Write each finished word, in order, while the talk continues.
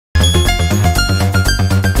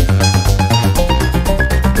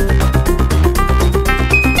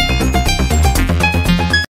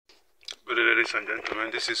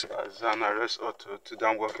This is Azar and Arez Auto. Today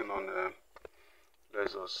I'm working on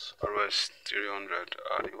Lexus RX300.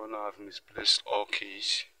 The owner have misplaced all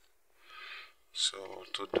keys. So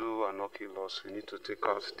to do an all key loss, we need to take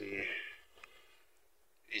out the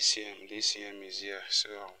ECM. The ECM is here. So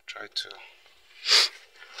I'll try to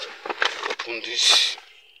open this.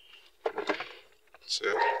 So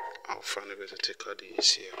I'll find a way to take out the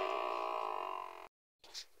ECM.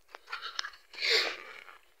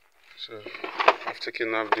 So I've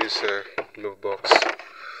taken out this glove box. You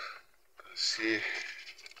can see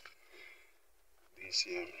the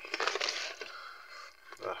ECM.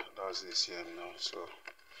 That's the ECM now. So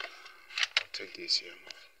I'll take the ECM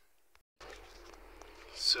off.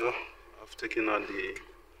 So I've taken out the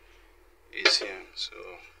ECM. So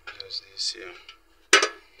there's the ECM.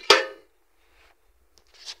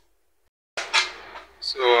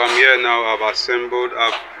 So I'm here now. I've assembled.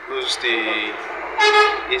 I've used the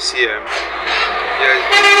ECM. Here's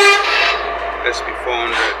the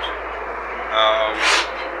SP400.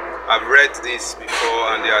 I've read this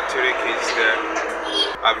before and the artillery key is there.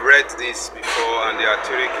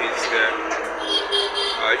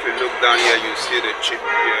 If you look down here, you see the chip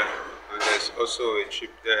here, and there's also a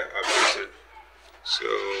chip there I've written. So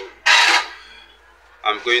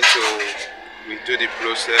I'm going to redo the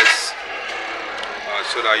process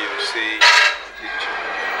so that you see the chip.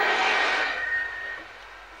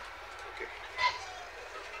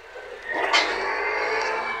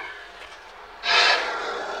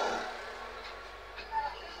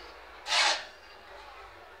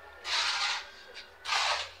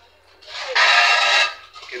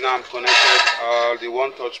 Now I'm connected. The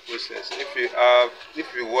one touch process. If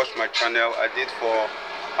you watch my channel, I did for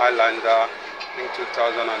Highlander, I think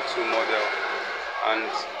 2002 model,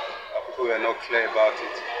 and people were not clear about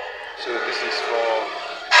it. So this is for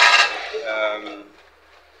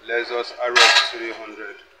Lexus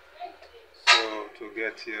RX300. So to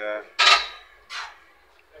get here.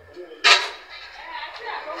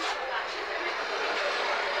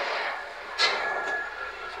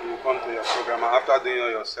 You come to your program, and after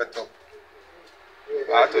doing your setup,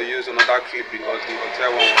 I had to use another clip because the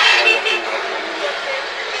hotel one was not working well for me.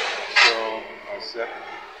 So I set.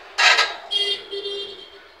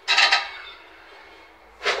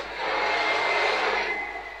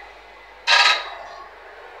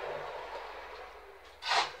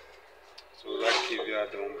 So that clip we are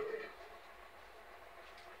done.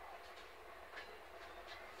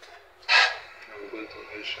 I'm going to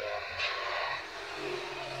ensure.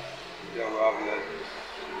 Yeah, we have Lexus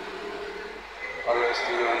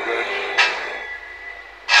RX300.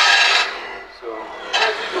 So,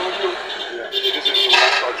 yeah, this is the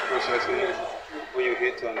one touch processing. When you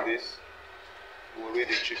hit on this, you will read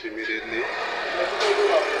the chip immediately.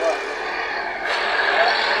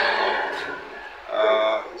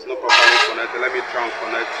 It's not properly connected. Let me try and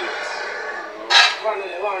connect it.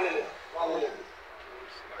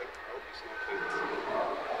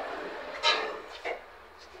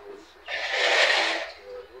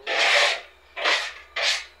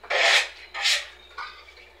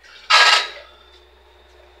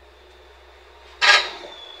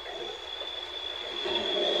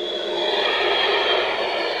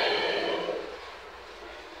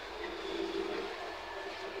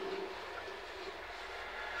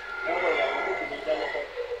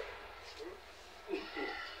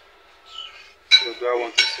 So do I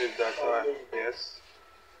want to save data? Yes.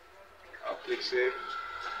 I'll click save.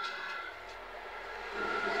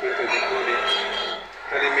 It's going to decode it,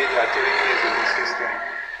 telling me the artillery key is in the system.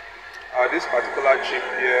 This particular chip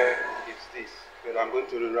here is this, but I'm going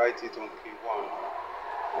to rewrite it on key 1.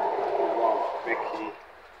 Big key.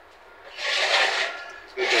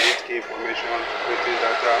 It's going to read key information, creating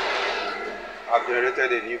data. I've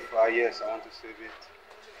generated a new file. Yes, I want to save it.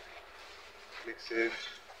 Click save.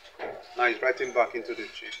 Now it's writing back into the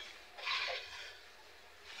chip.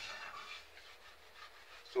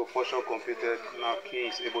 So function completed. Now key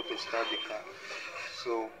is able to start the car.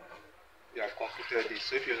 So we have completed this.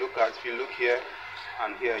 So if you look here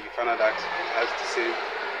and here, you find out that it has the same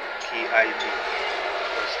key ID.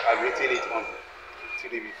 Because I've written it on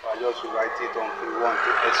 3 before. I just write it on key 1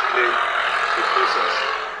 to explain the process.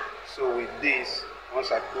 So with this,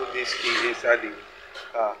 once I put this key inside the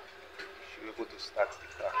car, be able to start the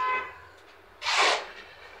car.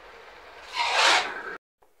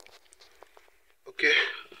 Okay,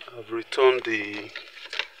 I've returned the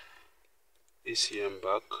ECM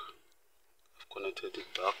back. I've connected it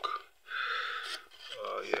back.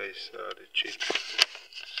 Here is the chip.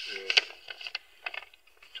 So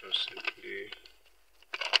just simply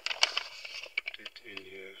put it in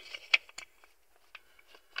here.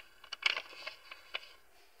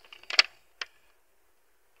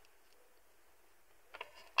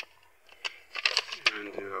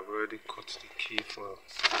 and you have already cut the key for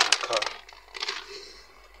the car.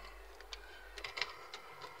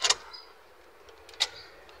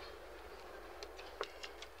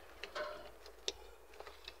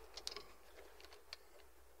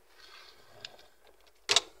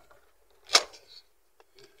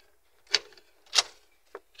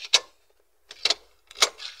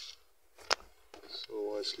 So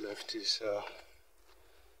what's left is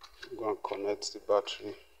I'm going to connect the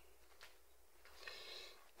battery.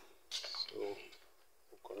 So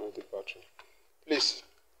we'll connect the battery. Please,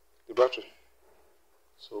 the battery.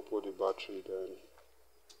 So put the battery, then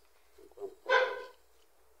we'll go and put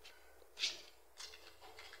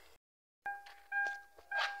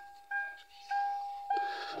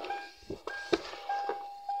it.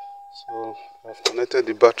 So I've connected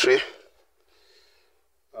the battery.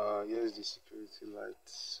 Here's the security light.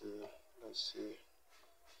 So let's see.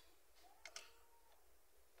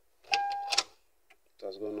 It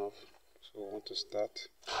has gone off. So I want to start.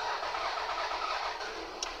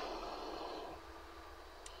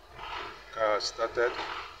 Car has started.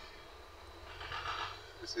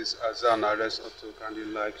 This is Azar and Arez Auto. Kindly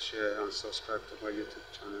like, share, and subscribe to my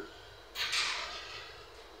YouTube channel.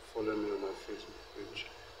 Follow me on my Facebook page.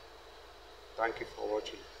 Thank you for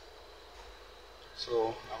watching. So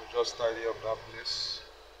I will just tidy up that place,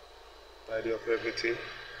 tidy up everything.